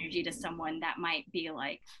Hmm. much energy to someone that might be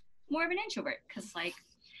like more of an introvert because like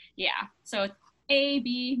yeah, so A,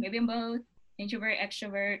 B, maybe I'm both, introvert,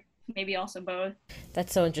 extrovert, maybe also both.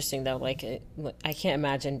 That's so interesting, though. Like, I can't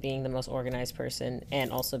imagine being the most organized person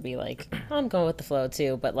and also be like, I'm going with the flow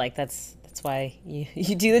too. But like, that's why you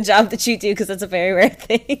do the job that you do, because that's a very rare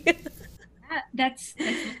thing. That's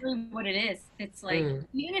literally what it is. It's like Mm,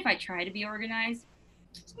 even if I try to be organized,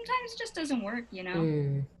 sometimes it just doesn't work, you know.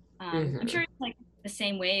 mm, I'm hmm. sure it's like the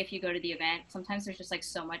same way if you go to the event. Sometimes there's just like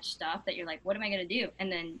so much stuff that you're like, what am I gonna do?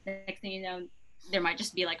 And then the next thing you know, there might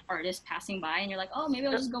just be like artists passing by, and you're like, oh, maybe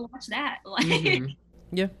I'll just go watch that. Like, Hmm.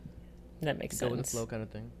 Yeah. That makes Go with the sense. flow kind of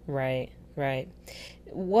thing. Right, right.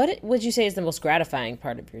 What would you say is the most gratifying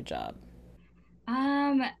part of your job?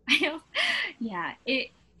 I don't, yeah, it.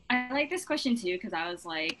 I like this question too because I was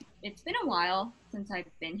like, it's been a while since I've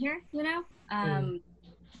been here, you know. Mm,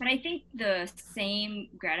 But I think the same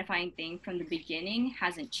gratifying thing from the beginning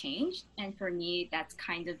hasn't changed, and for me, that's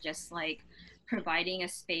kind of just like providing a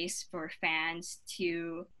space for fans to,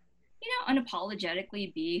 you know,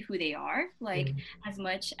 unapologetically be who they are. Like mm, as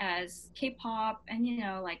much as K-pop and you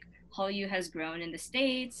know, like Hallyu has grown in the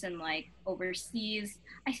States and like overseas,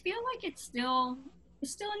 I feel like it's still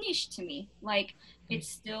a niche to me. Like it's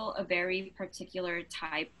still a very particular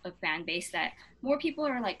type of fan base that more people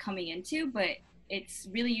are like coming into, but it's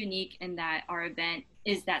really unique in that our event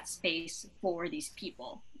is that space for these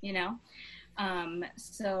people, you know?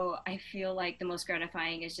 So I feel like the most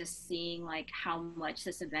gratifying is just seeing like how much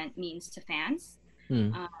this event means to fans.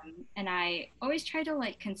 Mm. And I always try to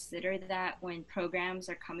like consider that when programs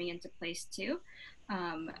are coming into place too.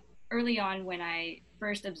 Um, Early on, when I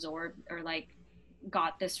first absorbed or like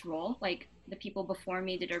got this role, like the people before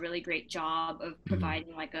me did a really great job of Mm.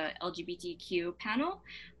 providing like a LGBTQ panel.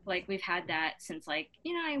 Like we've had that since like,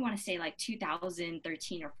 you know, I want to say like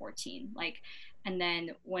 2013 or 14. Like, and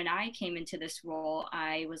then when I came into this role,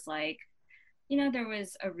 I was like, you know,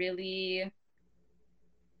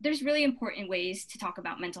 there's really important ways to talk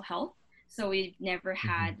about mental health. So we've never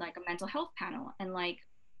Mm-hmm. had like a mental health panel. And like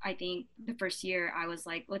I think the first year I was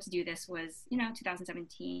like, let's do this was,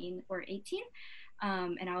 2017 or 18.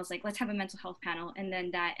 And I was like, let's have a mental health panel. And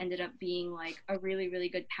then that ended up being like a really, really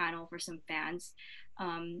good panel for some fans.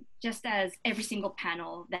 Just as every single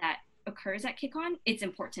panel that occurs at KCON, it's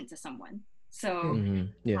important to someone. So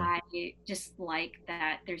Yeah. I just like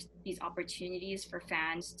that there's these opportunities for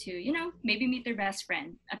fans to, maybe meet their best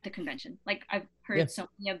friend at the convention. Like I've Yeah. heard so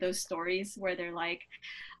many of those stories where they're like,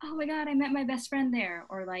 oh my God, I met my best friend there.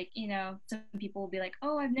 Or like, some people will be like,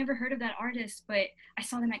 oh, I've never heard of that artist, but I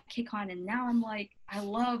saw them at KCON and now I'm like, I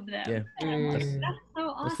love them. Yeah. And I'm like, That's that's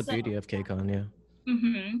so that's the awesome. beauty of KCON. Yeah.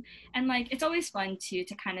 And like, it's always fun to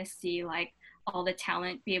kind of see like all the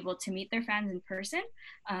talent be able to meet their fans in person.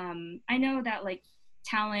 I know that like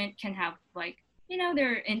talent can have like,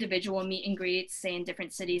 their individual meet and greets, say in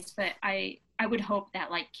different cities, but I would hope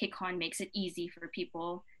that like KCON makes it easy for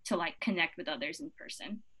people to like connect with others in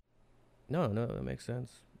person. No, that makes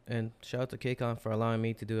sense. And shout out to KCON for allowing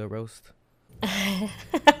me to do a roast.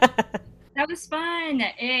 That was fun.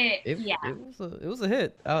 Yeah. It was a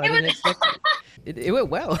hit. I It didn't was. expect it. It went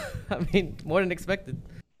well. I mean, more than expected.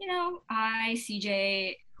 I,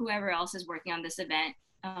 CJ, whoever else is working on this event,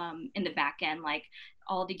 in the back end, like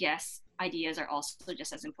all the guest ideas are also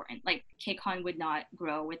just as important. Like KCON would not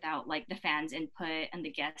grow without like the fans' input and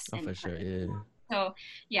the guests' Oh, for input. sure. Yeah. So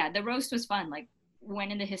yeah, the roast was fun. Like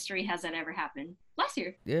when in the history has that ever happened? Last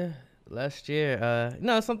year. Yeah. Last year,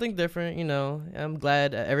 something different. I'm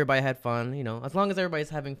glad everybody had fun. As long as everybody's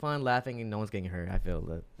having fun, laughing, and no one's getting hurt, I feel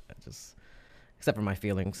that just, except for my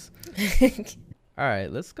feelings. All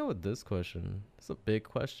right, let's go with this question. It's a big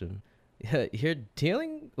question. Yeah, you're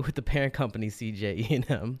dealing with the parent company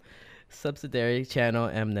CJ subsidiary channel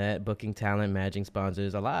Mnet, booking talent, managing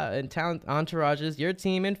sponsors, a lot, and talent entourages, your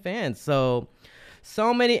team and fans. So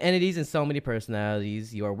many entities and so many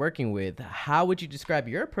personalities you are working with. How would you describe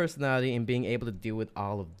your personality in being able to deal with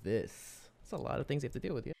all of this? It's a lot of things you have to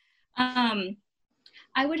deal with. Yeah.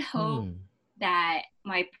 I would hope that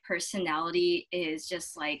my personality is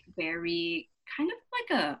just like very kind of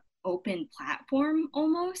like a open platform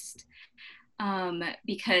almost.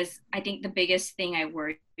 Because I think the biggest thing I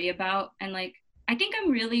worry about, and like I think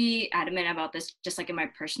I'm really adamant about this just like in my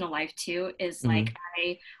personal life too, is like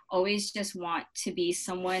I always just want to be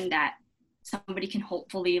someone that somebody can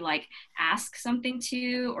hopefully like ask something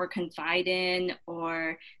to or confide in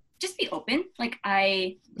or just be open. Like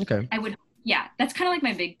I would, yeah, that's kind of like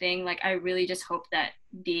my big thing. Like I really just hope that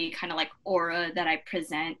the kind of like aura that I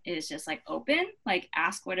present is just like open, like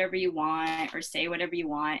ask whatever you want or say whatever you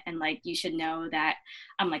want, and like you should know that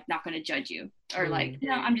I'm like not going to judge you or like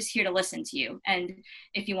I'm just here to listen to you, and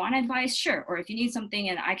if you want advice, sure, or if you need something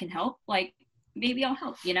and I can help, like maybe I'll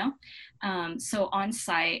help, so on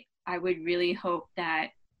site I would really hope that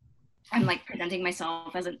I'm like presenting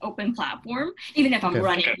myself as an open platform, even if I'm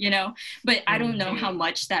running, but I don't know how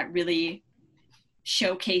much that really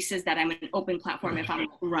showcases that I'm an open platform if I'm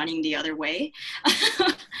running the other way.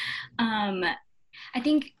 I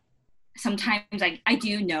think sometimes I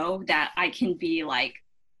do know that I can be like,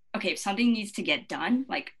 okay, if something needs to get done,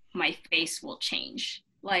 like my face will change.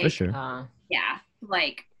 Like, for sure. Yeah,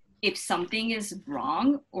 like if something is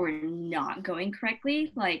wrong or not going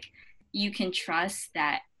correctly, like you can trust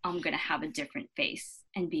that I'm going to have a different face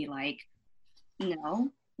and be like,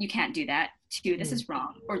 no, you can't do that. 2, this is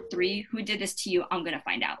wrong. Or 3, who did this to you? I'm going to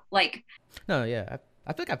find out. Like, no, yeah.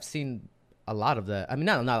 I feel like I've seen a lot of that. I mean,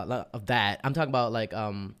 not a lot of that. I'm talking about like,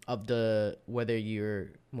 of the, whether you're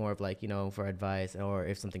more of like, for advice or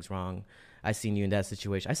if something's wrong. I've seen you in that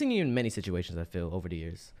situation. I've seen you in many situations, I feel, over the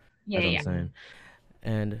years. Yeah, That's what I'm saying.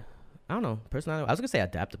 And I don't know, personality, I was gonna say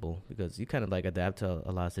adaptable because you kind of like adapt to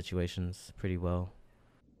a lot of situations pretty well.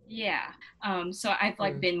 Yeah. So I've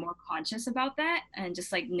like been more conscious about that and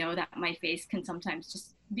just like know that my face can sometimes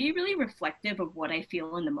just be really reflective of what I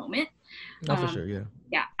feel in the moment. Oh, for sure, yeah.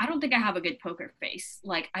 Yeah, I don't think I have a good poker face.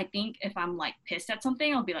 Like I think if I'm like pissed at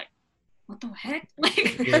something, I'll be like, what the heck?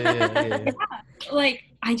 Like, yeah. Like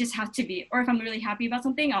I just have to be, or if I'm really happy about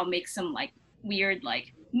something, I'll make some like weird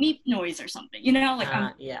like meep noise or something, like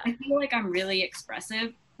I feel like I'm really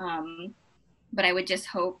expressive. But I would just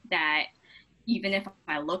hope that even if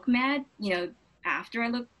I look mad, after I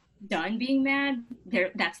look done being mad,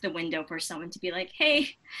 that's the window for someone to be like,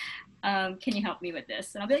 hey, can you help me with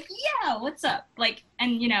this? And I'll be like, yeah, what's up? Like,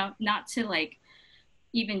 and not to like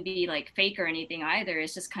even be like fake or anything either.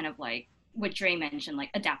 It's just kind of like what Dre mentioned,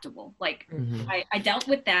 like adaptable. Like I dealt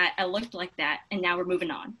with that, I looked like that, and now we're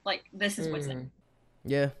moving on. Like this is what's it.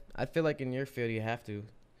 Yeah, I feel like in your field you have to,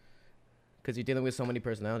 because you're dealing with so many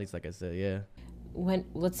personalities, like I said. Yeah. when,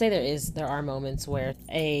 let's say there are moments where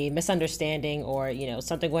a misunderstanding or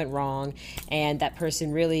something went wrong, and that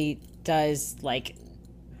person really does, like,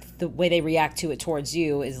 the way they react to it towards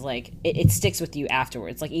you is like it sticks with you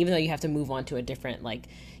afterwards, like even though you have to move on to a different, like,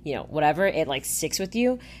 whatever, it like sticks with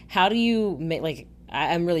you. How do you make, like,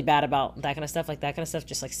 I'm really bad about that kind of stuff. Like, that kind of stuff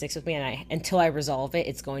just like sticks with me, and I, until I resolve it,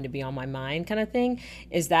 it's going to be on my mind, kind of thing.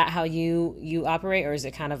 Is that how you operate, or is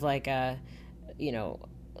it kind of like a, you know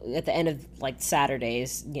at the end of like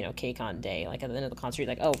Saturdays, KCON day, like at the end of the concert, you're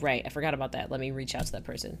like, oh right, I forgot about that, let me reach out to that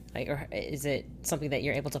person, like, or is it something that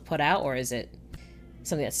you're able to put out, or is it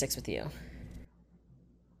something that sticks with you?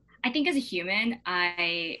 I think as a human,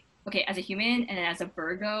 okay, as a human and as a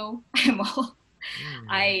Virgo, I'm all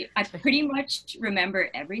Mm. I pretty much remember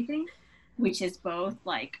everything, which is both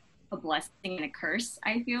like a blessing and a curse,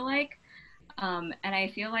 I feel like. And I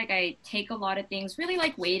feel like I take a lot of things really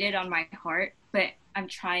like weighted on my heart, but I'm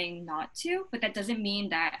trying not to. But that doesn't mean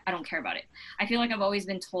that I don't care about it. I feel like I've always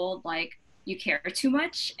been told like you care too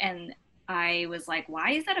much, and I was like,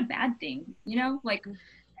 why is that a bad thing? Like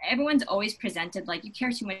everyone's always presented like you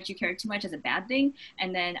care too much as a bad thing.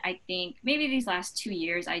 And then I think maybe these last 2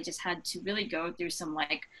 years I just had to really go through some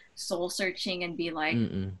like soul searching and be like,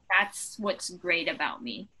 Mm-mm. that's what's great about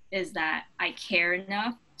me, is that I care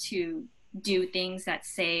enough to do things that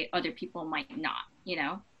say other people might not.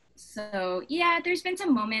 So yeah, there's been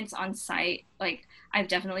some moments on site like I've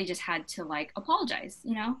definitely just had to like apologize.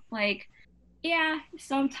 Like yeah,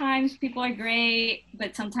 sometimes people are great,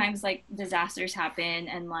 but sometimes like disasters happen,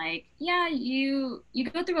 and like yeah, you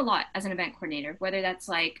go through a lot as an event coordinator, whether that's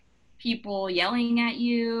like people yelling at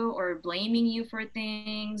you or blaming you for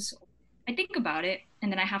things. I think about it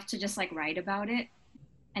and then I have to just like write about it,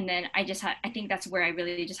 and then I think that's where I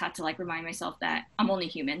really just had to like remind myself that I'm only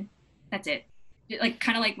human. That's it. Like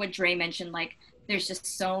kind of like what Dre mentioned, like there's just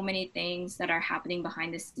so many things that are happening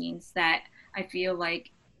behind the scenes that I feel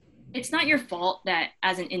like it's not your fault that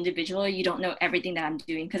as an individual you don't know everything that I'm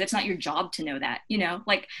doing, because it's not your job to know that.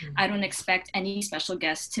 Like I don't expect any special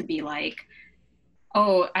guest to be like,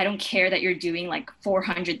 oh, I don't care that you're doing like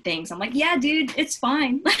 400 things. I'm like, yeah dude, it's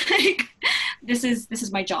fine. Like this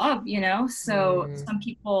is my job. So Mm. some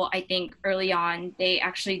people, I think early on, they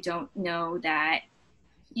actually don't know that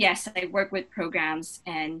yes, I work with programs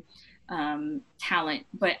and talent,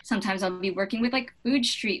 but sometimes I'll be working with like food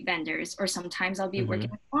street vendors, or sometimes I'll be working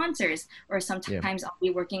Mm-hmm. with sponsors, or Yeah. sometimes I'll be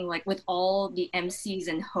working like with all the MCs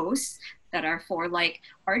and hosts that are for like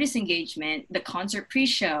artist engagement, the concert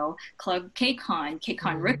pre-show, Club KCON,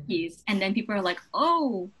 KCON Mm. rookies, and then people are like,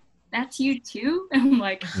 "Oh, that's you too?" And I'm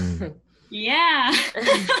like, Mm. "Yeah."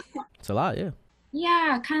 It's a lot, yeah.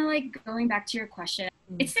 Yeah, kind of like going back to your question,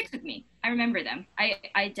 it sticks with me. I remember them.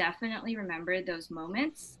 I definitely remember those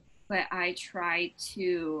moments, but I try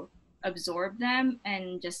to absorb them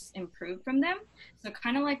and just improve from them. So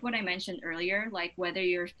kind of like what I mentioned earlier, like whether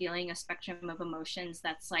you're feeling a spectrum of emotions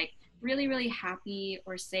that's like really really happy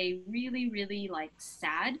or say really really like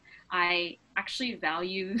sad, I actually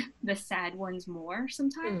value the sad ones more Mm.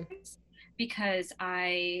 sometimes, because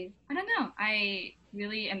I don't know, I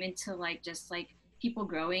really am into like just like people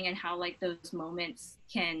growing and how like those moments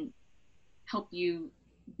can help you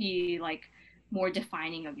be like more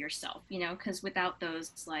defining of yourself, because without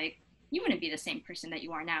those, like you wouldn't be the same person that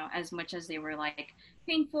you are now, as much as they were like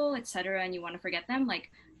painful, etc., and you want to forget them.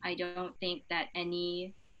 Like I don't think that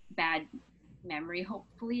any bad memory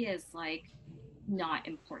hopefully is like not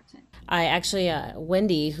important. I actually,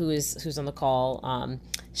 Wendy, who's on the call,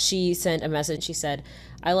 she sent a message. She said,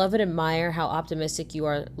 "I love and admire how optimistic you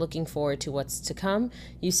are, looking forward to what's to come.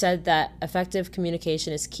 You said that effective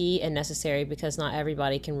communication is key and necessary because not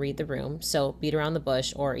everybody can read the room, so beat around the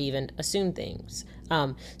bush or even assume things.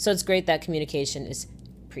 So it's great that communication is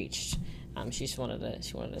preached." She wanted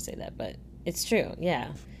to say that, but it's true.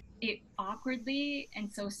 Yeah. It awkwardly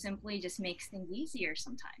and so simply just makes things easier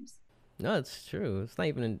sometimes. No, it's true. It's not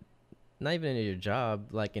even in your job,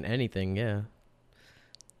 like in anything, yeah.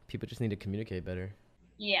 People just need to communicate better.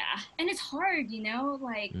 Yeah, and it's hard.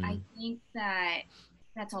 Like I Mm. think that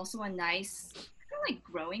that's also a nice kind of like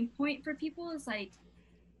growing point for people, is like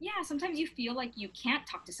yeah, sometimes you feel like you can't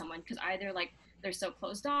talk to someone because either like they're so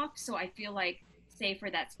closed off. So I feel like, say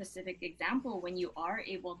for that specific example, when you are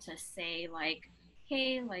able to say like,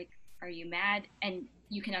 hey, like are you mad, and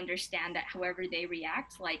you can understand that however they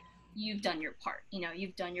react, like you've done your part.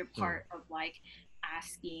 You've done your Mm. part of like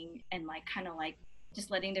asking and like kind of like just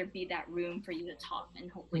letting there be that room for you to talk and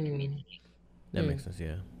hopefully Mm. communicate. That Mm. makes sense,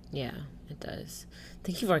 yeah. Yeah, it does.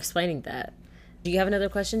 Thank you for explaining that. Do you have another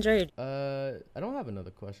question, Jerry? I don't have another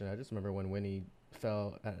question. I just remember when Winnie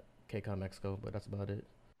fell at KCON Mexico, but that's about it.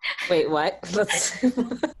 Wait, what? Let's.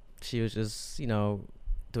 She was just,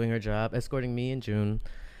 doing her job, escorting me and June.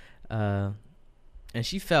 Uh, and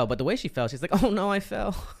she fell. But the way she fell, she's like, "Oh no, I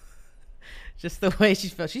fell." Just the way she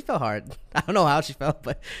fell hard. I don't know how she fell,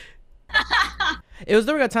 but it was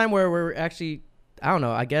during a time where we're actually, I don't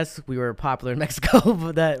know, I guess we were popular in Mexico,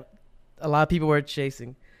 but that a lot of people were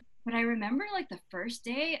chasing. But I remember like the first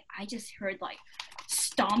day, I just heard like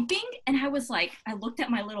stomping, and I was like, I looked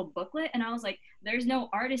at my little booklet, and I was like, there's no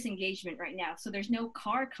artist engagement right now, so there's no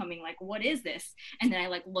car coming. Like, what is this? And then I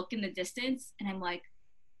like look in the distance, and I'm like,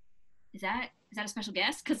 is that a special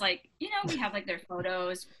guest? Because like we have like their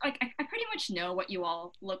photos. Like I pretty much know what you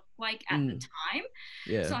all look like at the time.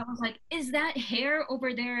 Yeah. So I was like, is that hair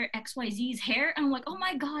over there XYZ's hair? And I'm like, oh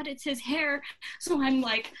my god, it's his hair. So I'm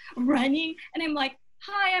like running, and I'm like,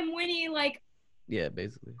 hi, I'm Winnie. Like, yeah,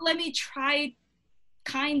 basically. let me try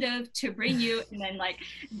kind of to bring you, and then like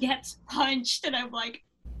gets punched, and I'm like,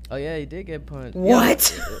 oh yeah, he did get punched.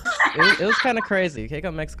 What? Yeah, it was kind of crazy.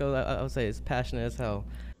 KCON Mexico, I would say, is passionate as hell.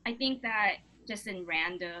 I think that just in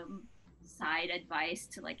random side advice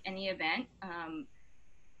to like any event,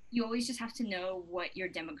 you always just have to know what your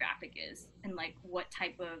demographic is and like what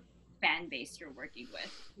type of fan base you're working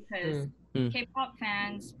with, because K-pop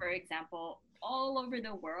fans, for example, all over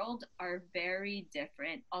the world are very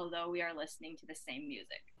different, although we are listening to the same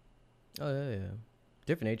music. Oh yeah,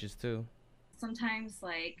 different ages too. Sometimes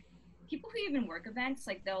like people who even work events,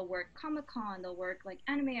 like they'll work Comic-Con, they'll work like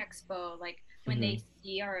Anime Expo, like when they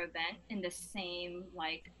see our event in the same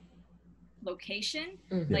like location,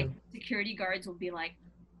 like security guards will be like,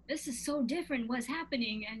 this is so different, what's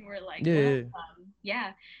happening? And we're like,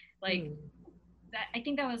 like that. I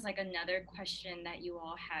think that was like another question that you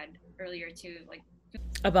all had earlier too, like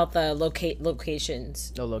about the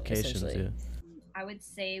locations. No locations, yeah. I would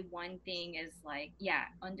say one thing is like,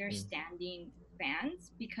 understanding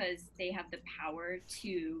fans, because they have the power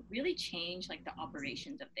to really change like the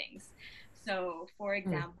operations of things. So for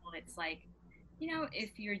example, it's like,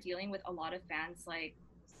 if you're dealing with a lot of fans like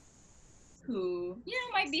who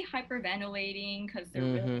might be hyperventilating because they're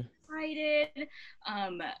really excited,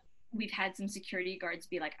 we've had some security guards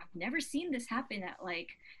be like, I've never seen this happen at like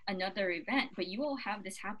another event, but you all have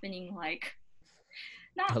this happening, like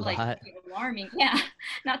not like to be alarming,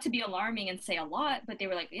 not to be alarming and say a lot, but they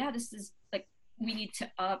were like, this is like, we need to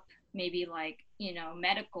up maybe like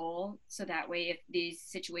medical, so that way if these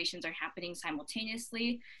situations are happening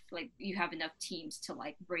simultaneously, like you have enough teams to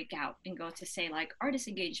like break out and go to say like artist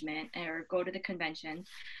engagement or go to the convention.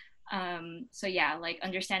 So like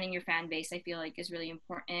understanding your fan base, I feel like is really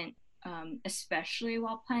important, especially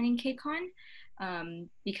while planning KCON,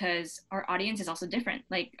 because our audience is also different.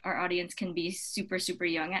 Like our audience can be super, super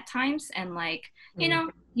young at times, and like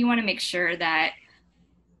you want to make sure that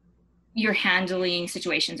you're handling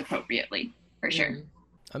situations appropriately, for sure.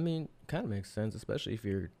 I mean, kind of makes sense, especially if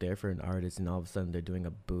you're there for an artist and all of a sudden they're doing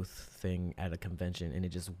a booth thing at a convention and they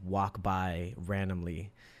just walk by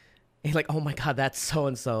randomly. And you're like, oh my god, that's so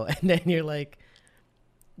and so, and then you're like,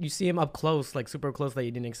 you see him up close, like super close, that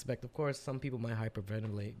you didn't expect. Of course, some people might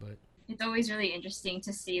hyperventilate, but it's always really interesting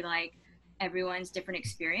to see like everyone's different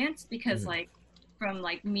experience, because like from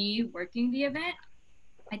like me working the event,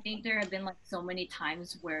 I think there have been like so many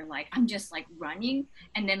times where like I'm just like running,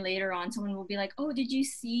 and then later on someone will be like, oh, did you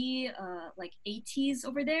see like ATs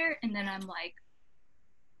over there? And then I'm like,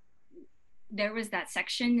 there was that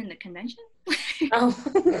section in the convention.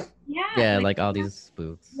 Yeah, like all these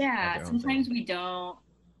booths. Yeah, sometimes we don't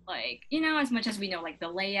like, as much as we know like the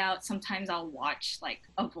layout, sometimes I'll watch like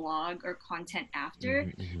a vlog or content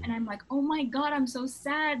after, and I'm like, oh my god, I'm so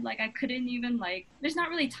sad, like I couldn't even like, there's not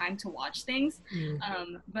really time to watch things,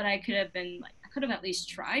 but I could have at least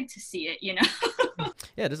tried to see it,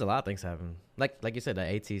 Yeah, there's a lot of things happen, like you said,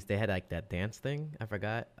 the ATs, they had like that dance thing, I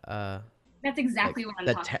forgot, that's exactly like, what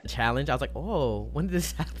I'm talking about. Challenge. I was like, oh, when did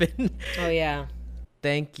this happen? Oh yeah.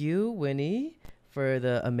 Thank you, Winnie, for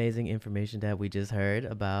the amazing information that we just heard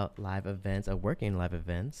about live events, working live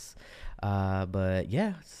events. But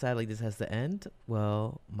yeah, sadly this has to end.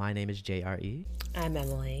 Well, my name is JRE. I'm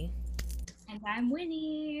Emily. And I'm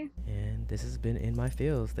Winnie. And this has been In My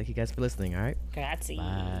Fields. Thank you guys for listening. All right. Grazie.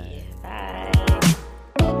 Bye.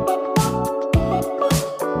 Bye.